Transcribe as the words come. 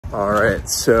All right,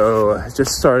 so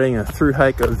just starting a through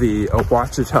hike of the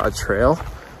Ouachita Trail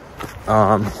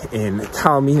in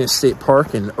Talamina State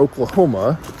Park in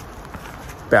Oklahoma.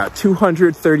 About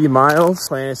 230 miles.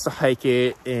 Plan is to hike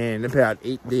it in about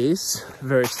 8 days.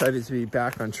 Very excited to be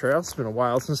back on trail. It's been a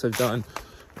while since I've done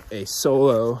a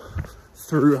solo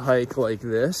through hike like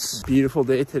this. Beautiful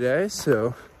day today,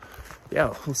 so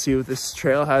yeah, we'll see what this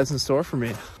trail has in store for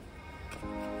me.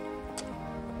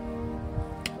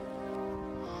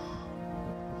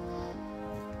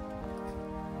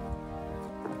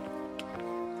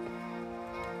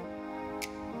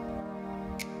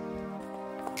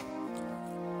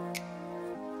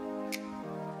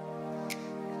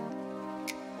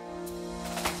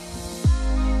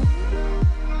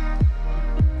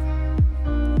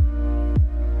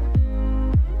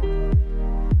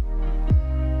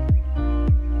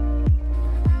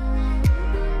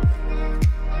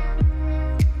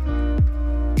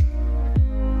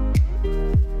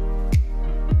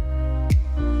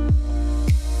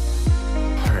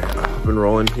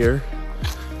 Rolling here,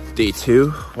 day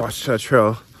 2, Ouachita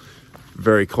Trail.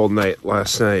 Very cold night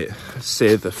last night.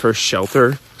 Stayed at the first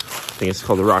shelter. I think it's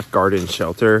called the Rock Garden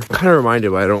Shelter. Kind of reminded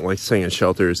why I don't like staying in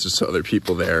shelters, just other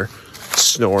people there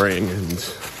snoring, and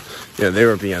they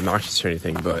weren't being obnoxious or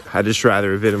anything, but I'd just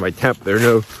rather have been in my tent. There are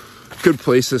no good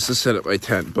places to set up my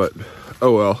tent, but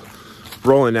oh well.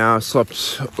 Rolling now.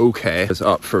 Slept okay. I was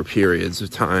up for periods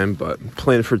of time, but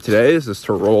plan for today is just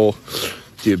to roll,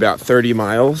 do about 30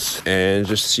 miles and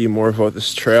just see more of what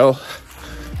this trail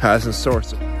has in store.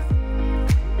 Got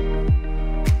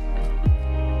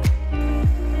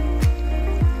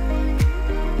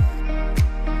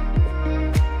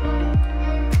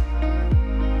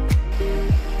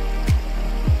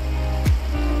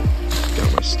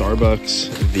my Starbucks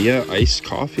via iced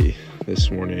coffee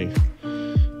this morning.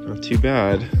 Not too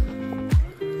bad.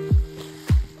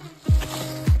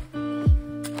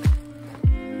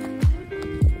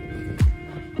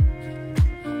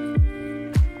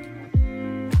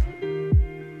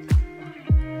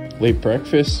 Late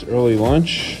breakfast, early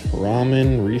lunch,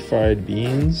 ramen, refried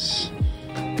beans.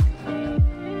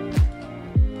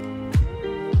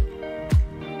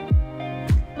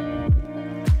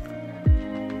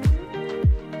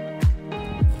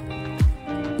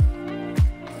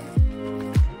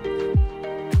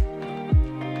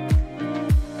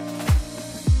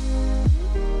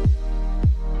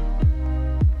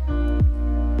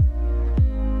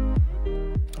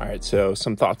 So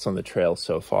some thoughts on the trail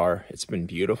so far. It's been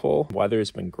beautiful.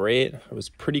 Weather's been great. It was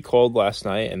pretty cold last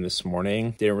night and this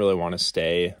morning. Didn't really want to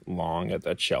stay long at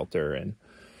that shelter and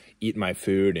eat my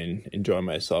food and enjoy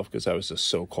myself because I was just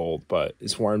so cold, but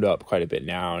it's warmed up quite a bit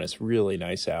now and it's really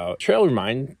nice out. Trail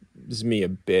reminds me a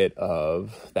bit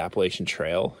of the Appalachian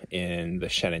Trail in the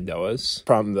Shenandoahs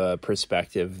from the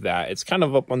perspective that it's kind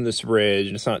of up on this ridge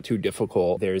and it's not too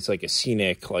difficult. There's like a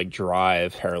scenic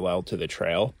drive parallel to the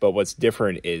trail, but what's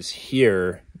different is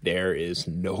here there is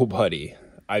nobody.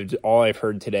 All I've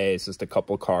heard today is just a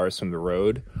couple cars from the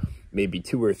road, maybe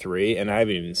 2 or 3, and I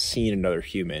haven't even seen another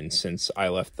human since I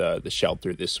left the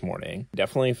shelter this morning.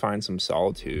 Definitely find some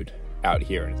solitude out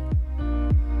here.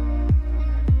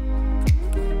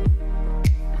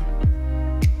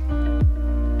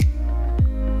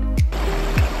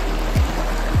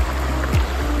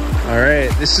 All right,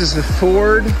 this is the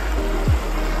ford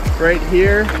right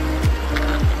here.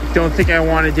 Don't think I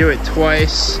want to do it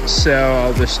twice, so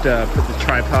I'll just put the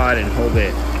tripod and hold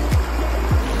it.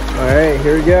 All right,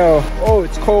 here we go. Oh,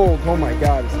 it's cold. Oh my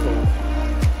God, it's cold.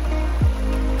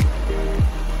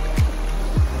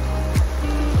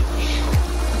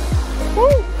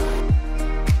 Woo!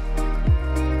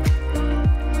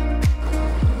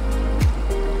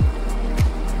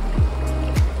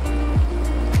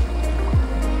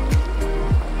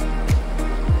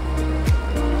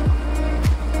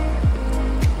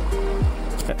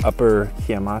 Upper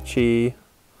Kiamachi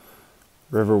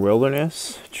River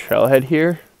Wilderness trailhead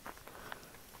here,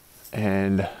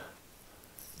 and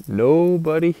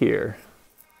nobody here.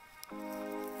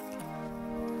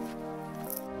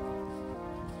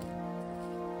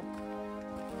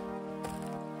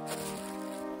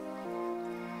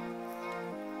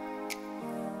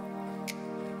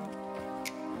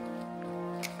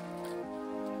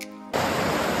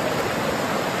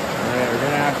 Alright, we're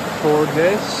gonna have to ford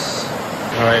this.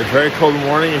 Alright, very cold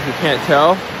morning if you can't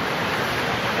tell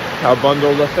how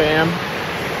bundled up I am.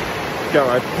 Got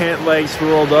my pant legs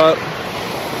rolled up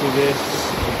to this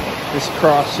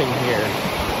crossing here.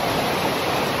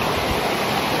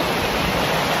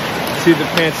 See, the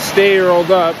pants stay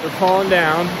rolled up, they're falling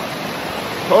down.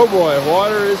 Oh boy,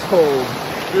 water is cold.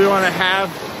 Do we want to have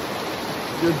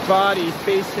your body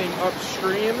facing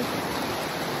upstream.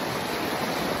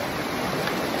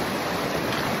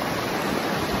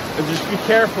 And just be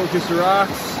careful because the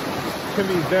rocks can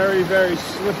be very, very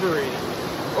slippery.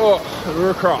 Oh,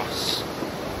 we're across.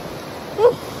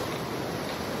 Whew.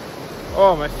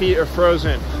 Oh, my feet are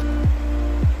frozen.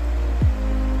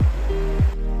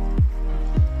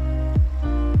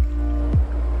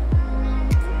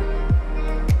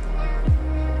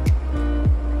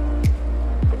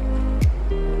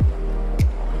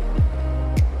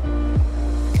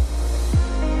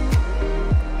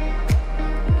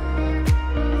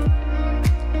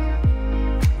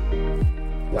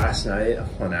 Last night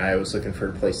when I was looking for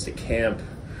a place to camp,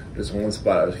 there's one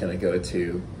spot I was going to go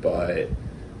to, but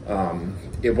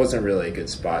it wasn't really a good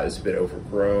spot. It was a bit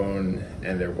overgrown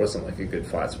and there wasn't like a good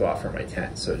flat spot for my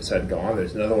tent, so I decided to go on.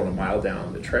 There's another one a mile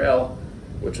down the trail,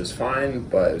 which was fine,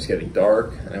 but it was getting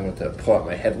dark and I went to pull out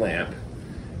my headlamp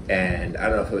and I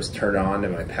don't know if it was turned on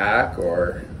in my pack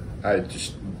or I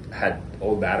just had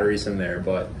old batteries in there,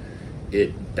 but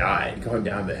it died going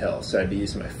down the hill. So I had to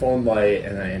use my phone light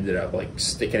and I ended up like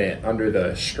sticking it under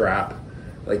the strap,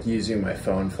 like using my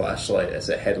phone flashlight as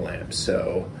a headlamp.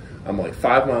 So I'm like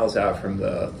 5 miles out from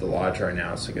the lodge right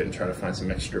now, so I'm gonna try to find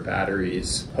some extra batteries.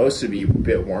 Supposed to be a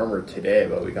bit warmer today,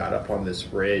 but we got up on this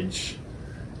ridge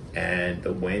and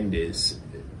the wind is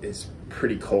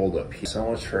pretty cold up here. So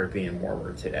much for it being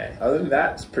warmer today. Other than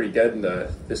that, it's pretty good.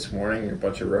 This morning, a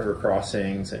bunch of river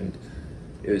crossings and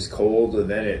it was cold, and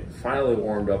then it finally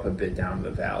warmed up a bit down the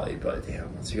valley, but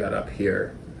damn, once you got up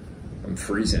here, I'm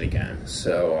freezing again.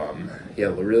 So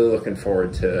yeah, really looking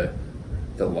forward to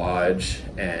the lodge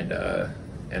and a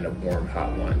warm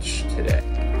hot lunch today.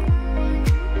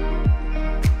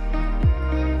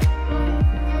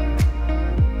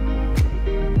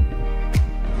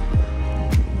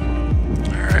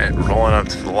 All right, rolling up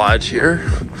to the lodge here.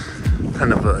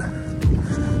 Kind of a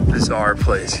bizarre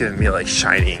place, giving me like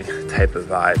Shining type of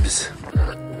vibes.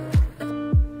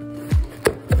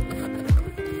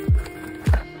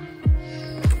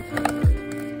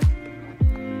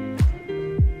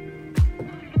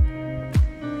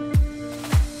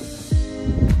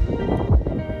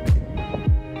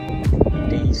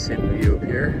 Decent view up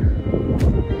here.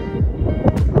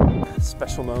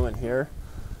 Special moment here.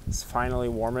 It's finally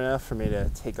warm enough for me to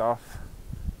take off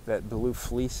that blue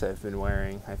fleece I've been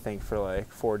wearing, I think, for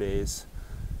like 4 days,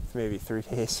 maybe 3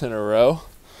 days in a row.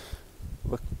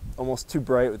 Look almost too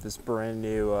bright with this brand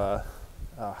new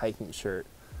hiking shirt,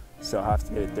 so I'll have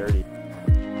to get it dirty.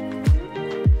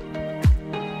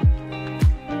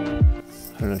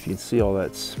 I don't know if you can see all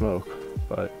that smoke,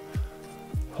 but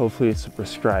hopefully it's a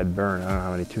prescribed burn.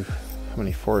 I don't know how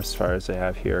many forest fires they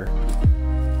have here.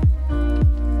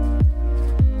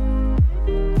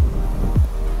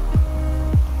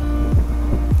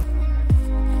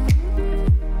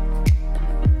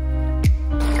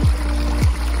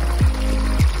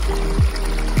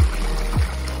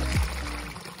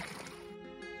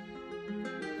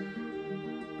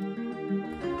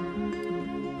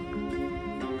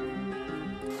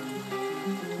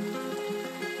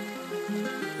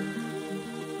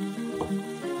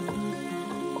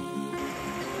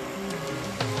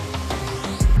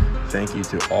 Thank you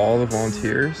to all the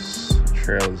volunteers. The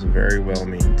trail is very well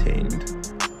maintained.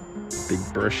 Big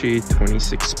brushy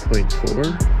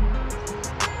 26.4.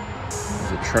 As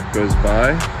the truck goes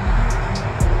by.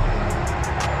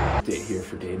 Day here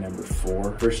for day number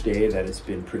 4. First day that it's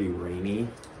been pretty rainy.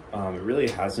 It really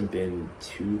hasn't been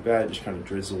too bad, just kind of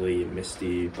drizzly and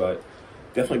misty, but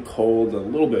definitely cold a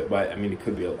little bit, but I mean, it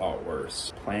could be a lot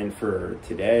worse. Plan for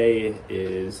today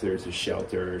is there's a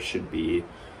shelter, should be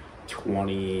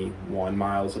 21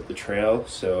 miles up the trail,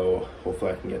 so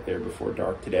hopefully I can get there before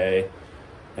dark today.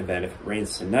 And then if it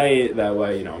rains tonight, that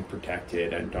way, you know, I'm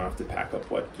protected and don't have to pack up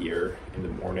wet gear in the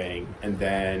morning. And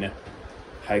then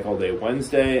hike all day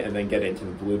Wednesday and then get into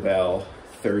the Bluebell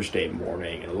Thursday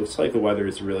morning. And it looks like the weather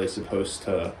is really supposed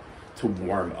to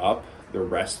warm up the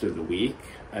rest of the week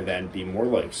and then be more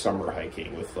like summer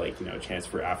hiking with, like, you know, a chance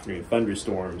for afternoon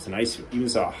thunderstorms. And I even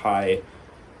saw a high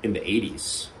in the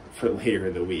 80s for later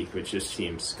in the week, which just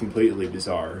seems completely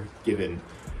bizarre given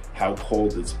how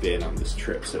cold it's been on this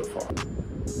trip so far.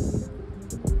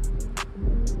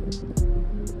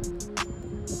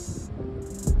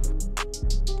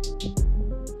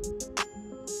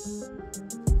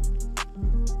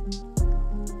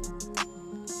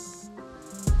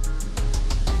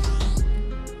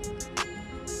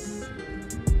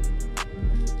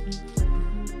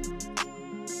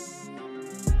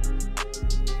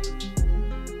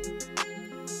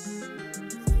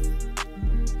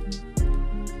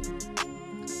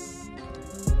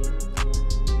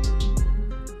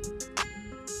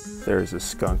 There's a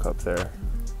skunk up there.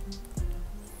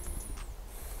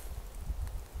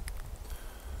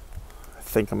 I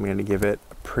think I'm gonna give it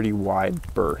a pretty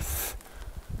wide berth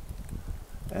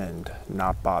and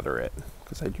not bother it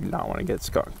because I do not want to get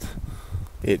skunked.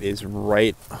 It is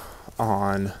right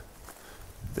on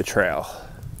the trail.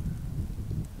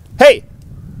 Hey!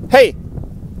 Hey!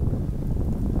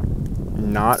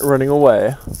 Not running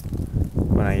away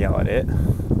when I yell at it.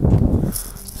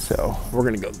 So we're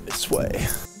gonna go this way.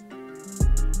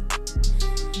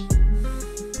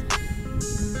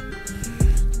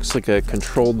 Looks like a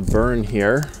controlled burn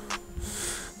here.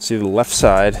 See, the left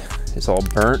side is all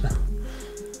burnt,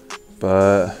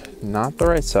 but not the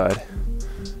right side.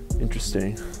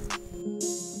 Interesting.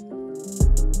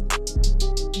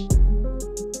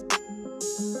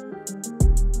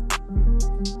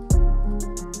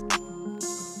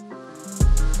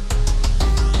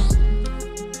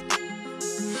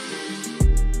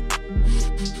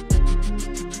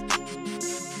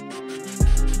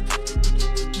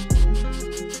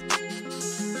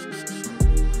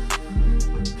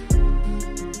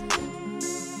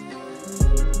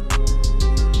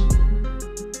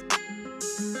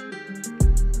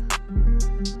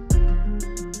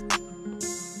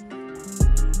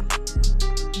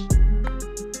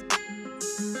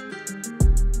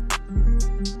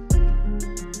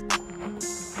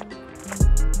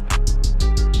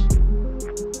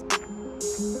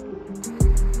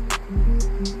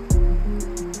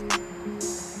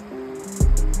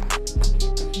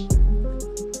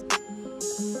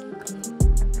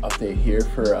 Update here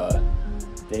for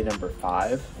day number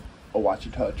 5,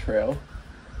 Ouachita Trail.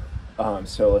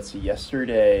 So let's see,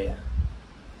 yesterday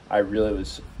I really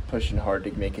was pushing hard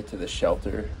to make it to the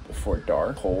shelter before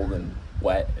dark. Cold and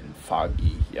wet and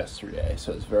foggy yesterday,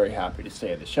 so I was very happy to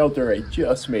stay in the shelter. I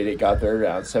just made it, got there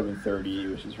around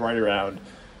 7:30, which is right around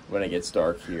when it gets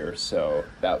dark here, so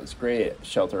that was great.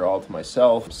 Shelter all to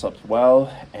myself, slept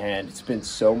well, and it's been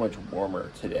so much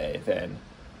warmer today than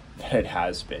it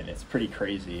has been. It's pretty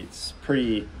crazy. It's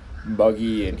pretty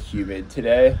muggy and humid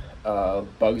today.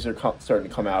 Bugs are starting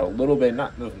to come out a little bit,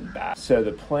 not nothing bad. So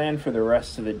the plan for the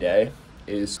rest of the day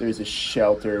is there's a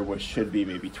shelter which should be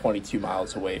maybe 22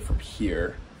 miles away from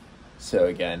here. So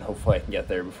again, hopefully I can get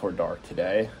there before dark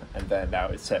today, and then that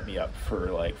would set me up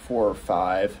for like 4 or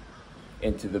 5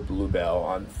 into the Bluebell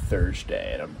on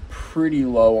Thursday. And I'm pretty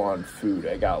low on food.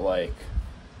 I got like,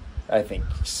 I think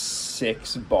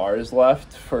 6 bars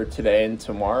left for today and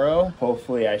tomorrow.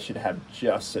 Hopefully I should have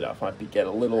just enough. Might be get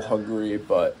a little hungry,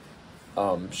 but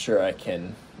I'm sure I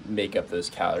can make up those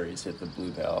calories at the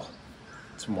Bluebell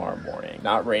tomorrow morning.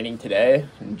 Not raining today.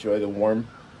 Enjoy the warm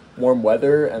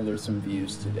weather, and there's some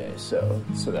views today, so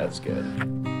that's good.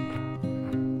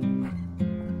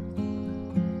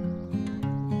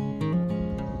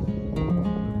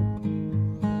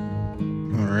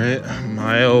 All right,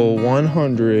 mile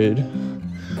 100.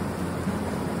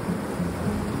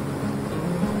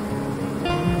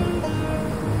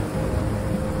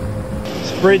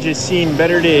 This bridge has seen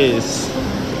better days.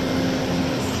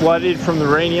 Flooded from the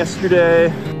rain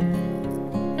yesterday.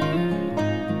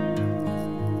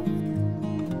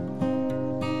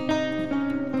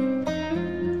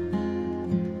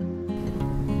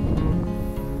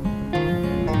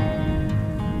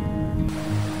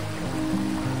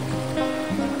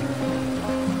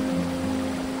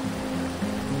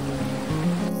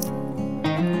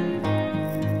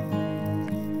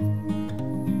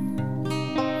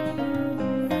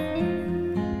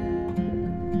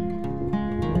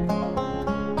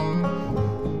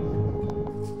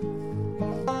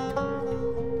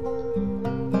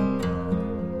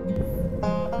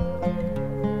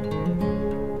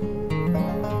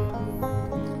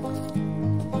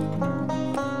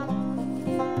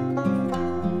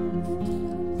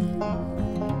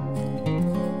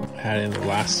 Had in the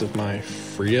last of my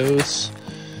Fritos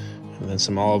and then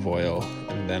some olive oil,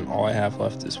 and then all I have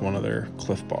left is one other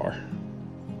Cliff Bar.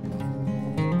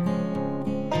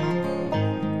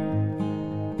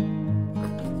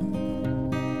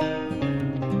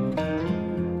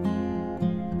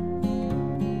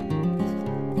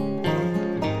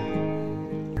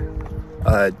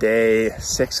 Day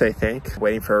 6, I think.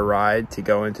 Waiting for a ride to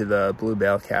go into the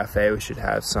Bluebell Cafe, which should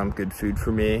have some good food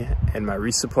for me and my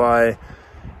resupply,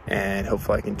 and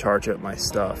hopefully I can charge up my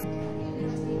stuff.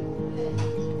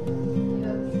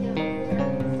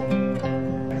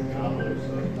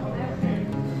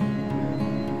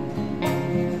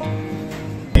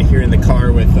 Here in the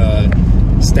car with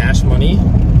stash money,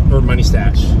 or money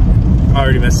stash. I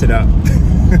already messed it up.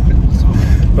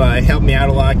 But he helped me out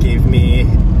a lot, gave me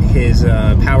his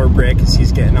power brick because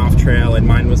he's getting off trail and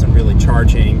mine wasn't really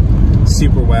charging.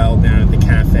 super well down at the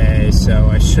cafe, so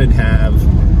I should have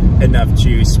enough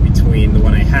juice between the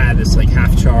one I had, this like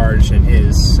half charge, and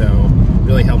his, so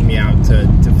really helped me out to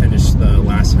finish the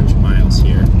last 100 miles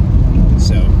here.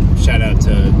 So shout out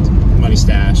to Money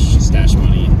Stash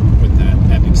Money with that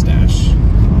epic stash.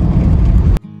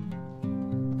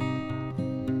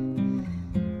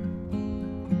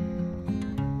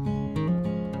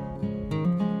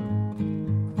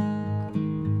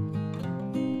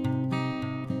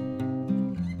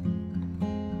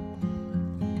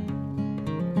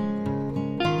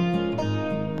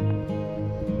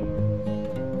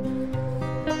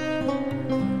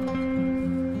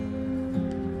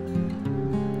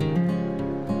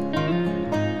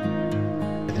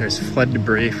 There's flood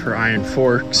debris for Iron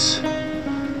Forks,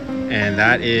 and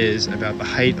that is about the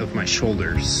height of my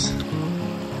shoulders.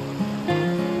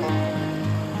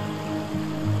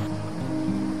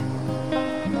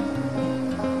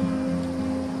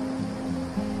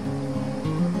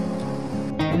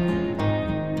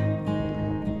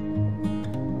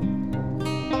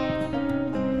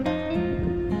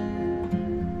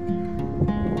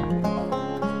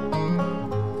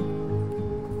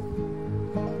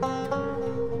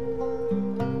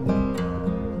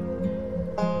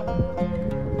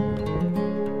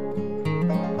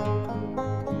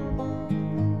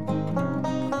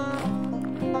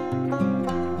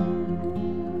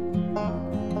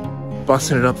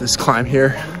 Busting it up this climb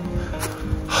here.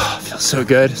 Feels so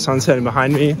good. Sun's setting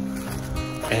behind me,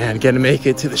 and gonna make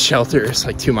it to the shelter. It's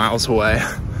like 2 miles away.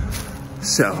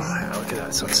 So look at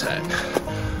that sunset.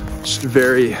 Just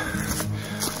very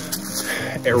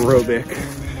aerobic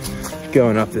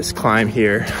going up this climb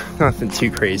here. Nothing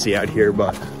too crazy out here,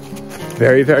 but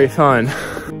very, very fun.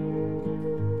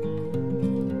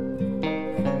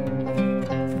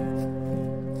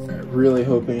 Really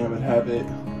hoping I would have it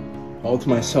all to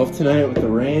myself tonight with the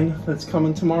rain that's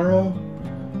coming tomorrow,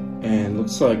 and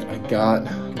looks like I got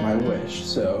my wish,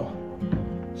 so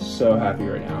happy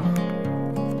right now.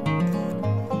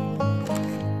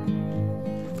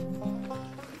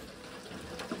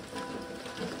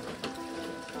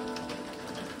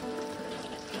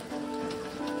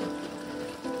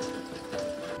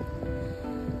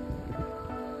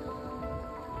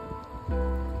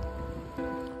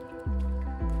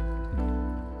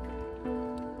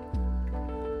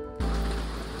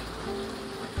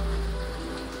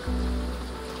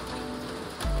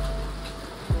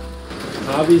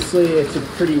 Obviously, it's a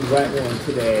pretty wet one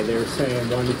today. They were saying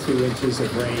 1 to 2 inches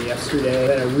of rain yesterday.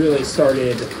 Then it really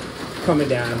started coming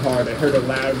down hard. I heard a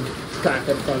loud crack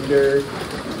of thunder,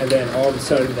 and then all of a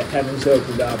sudden the heavens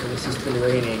opened up, and it's just been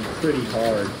raining pretty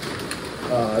hard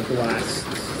the last,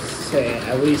 say,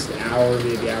 at least hour,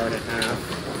 maybe hour and a half.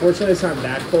 Fortunately, it's not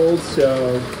that cold,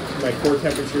 so my core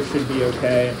temperature should be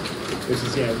okay. This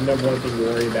is, the number one thing to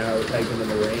worry about hiking in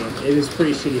the rain. It is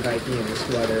pretty shitty hiking in this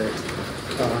weather.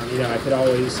 I could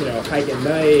always, hike at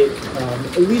night,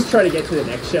 at least try to get to the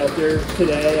next shelter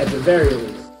today at the very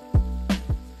least.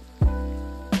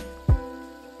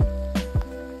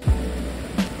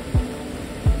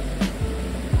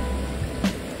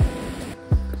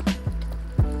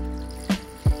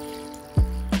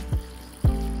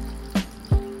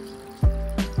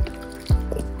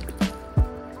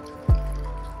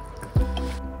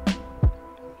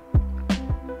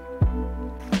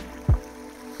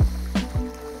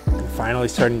 Finally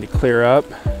starting to clear up.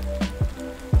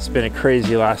 It's been a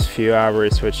crazy last few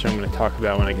hours, which I'm going to talk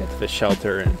about when I get to the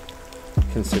shelter and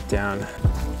can sit down.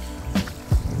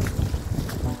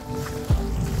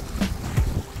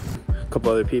 A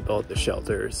couple other people at the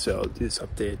shelter, so I'll do this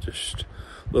update just a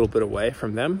little bit away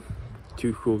from them.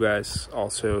 2 cool guys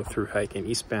also through hiking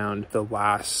eastbound. The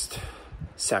last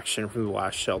section from the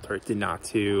last shelter did not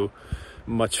do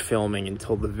much filming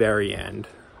until the very end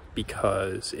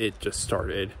because it just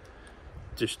started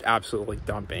just absolutely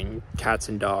dumping cats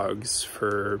and dogs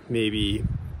for maybe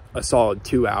a solid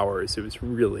 2 hours. It was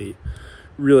really,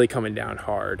 really coming down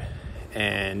hard,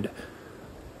 and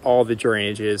all the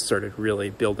drainages started really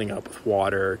building up with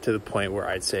water to the point where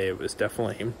I'd say it was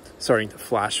definitely starting to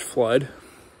flash flood.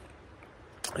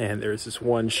 And there's this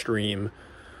one stream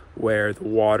where the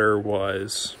water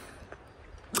was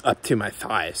up to my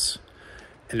thighs,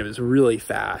 and it was really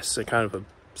fast, and kind of a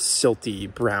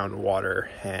silty brown water,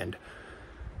 and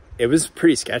it was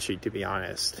pretty sketchy, to be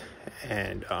honest.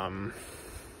 And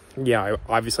yeah,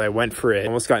 obviously I went for it.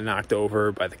 Almost got knocked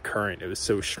over by the current. It was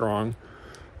so strong,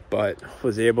 but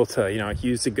was able to,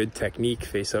 use a good technique,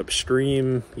 face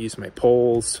upstream, use my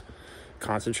poles,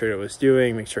 concentrate on what I was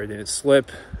doing, make sure I didn't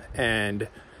slip, and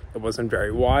it wasn't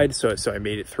very wide, so I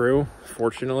made it through,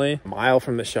 fortunately. A mile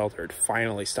from the shelter, it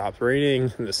finally stopped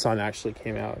raining, and the sun actually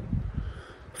came out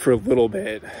for a little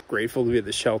bit. Grateful to be at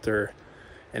the shelter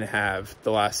and have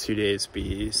the last 2 days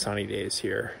be sunny days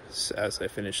here as I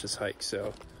finish this hike,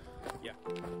 so yeah.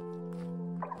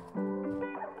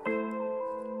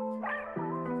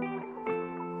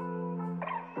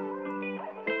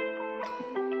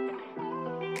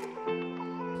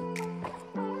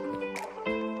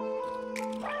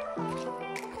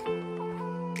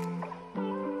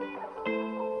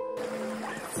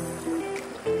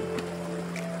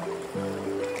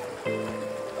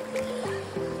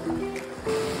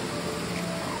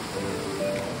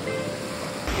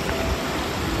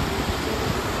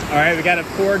 All right, we gotta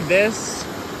ford this.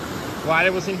 Glad I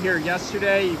wasn't here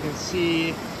yesterday. You can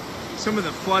see some of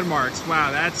the flood marks.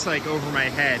 Wow, that's like over my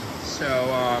head. So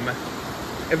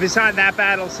if it's not that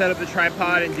bad, I'll set up the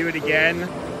tripod and do it again.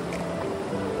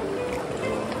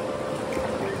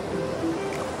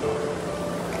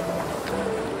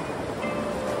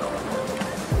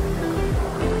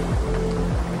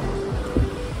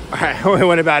 All right, I only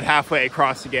went about halfway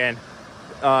across again.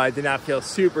 I did not feel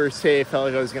super safe, felt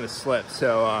like I was gonna slip.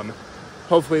 So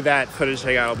hopefully that footage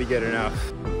I got will be good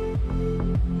enough.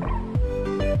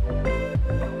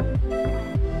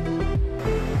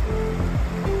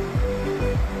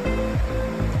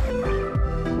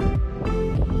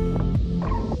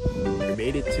 We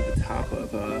made it to the top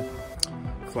of a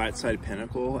flat side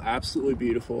pinnacle. Absolutely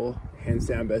beautiful, hands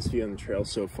down best view on the trail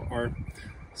so far.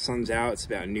 Sun's out, it's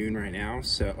about noon right now.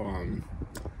 So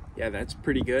yeah, that's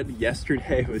pretty good.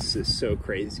 Yesterday was just so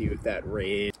crazy with that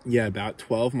rain. Yeah, about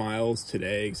 12 miles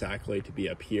today exactly to be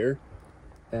up here.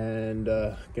 And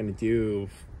gonna do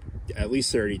at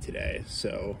least 30 today.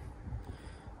 So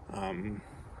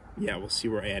yeah, we'll see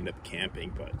where I end up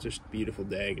camping, but just a beautiful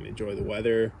day. Gonna enjoy the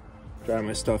weather, dry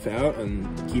my stuff out,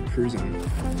 and keep cruising.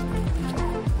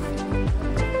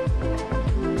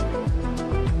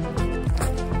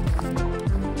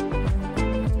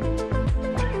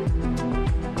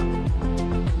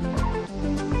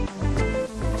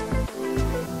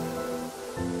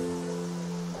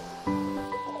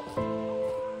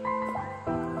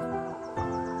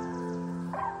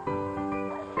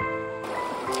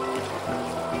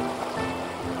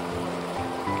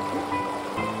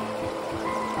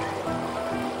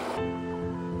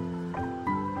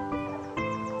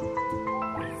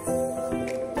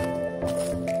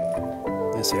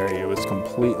 This area was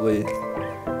completely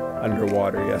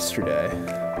underwater yesterday.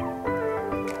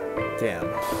 Damn.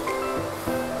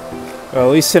 Well,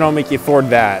 at least they don't make you ford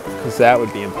that, because that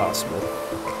would be impossible.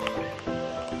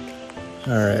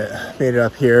 All right, made it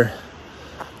up here.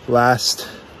 Last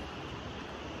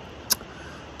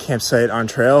campsite on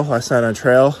trail, last night on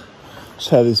trail. Just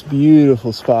had this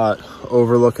beautiful spot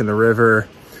overlooking the river,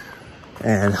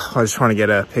 and I just want to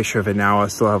get a picture of it now. I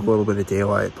still have a little bit of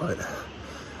daylight, but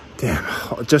damn,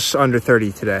 just under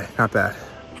 30 today, not bad.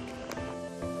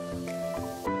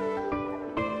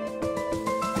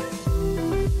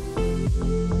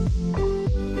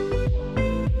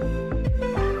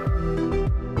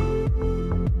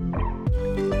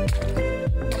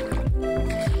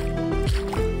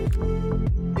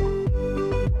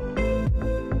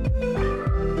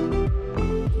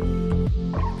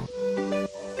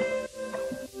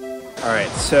 All right,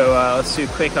 so let's do a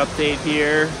quick update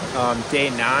here. Day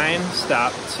 9,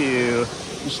 stopped to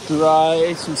just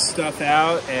dry some stuff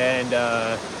out and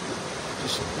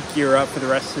just gear up for the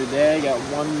rest of the day. Got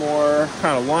one more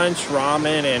kind of lunch,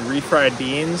 ramen and refried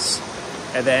beans,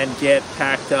 and then get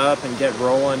packed up and get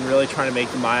rolling, really trying to make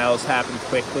the miles happen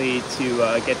quickly to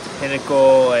get to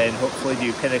Pinnacle and hopefully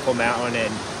do Pinnacle Mountain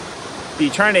and be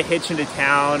trying to hitch into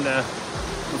town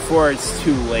before it's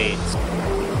too late.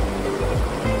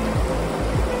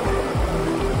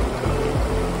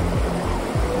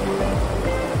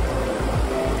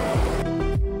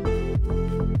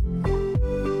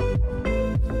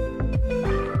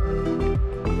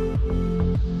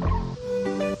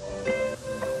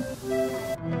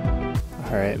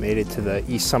 All right, made it to the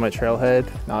East Summit Trailhead.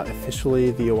 Not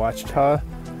officially the Ouachita,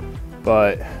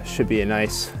 but should be a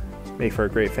nice, make for a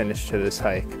great finish to this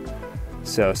hike.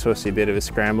 So it's supposed to be a bit of a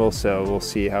scramble, so we'll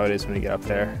see how it is when we get up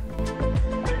there.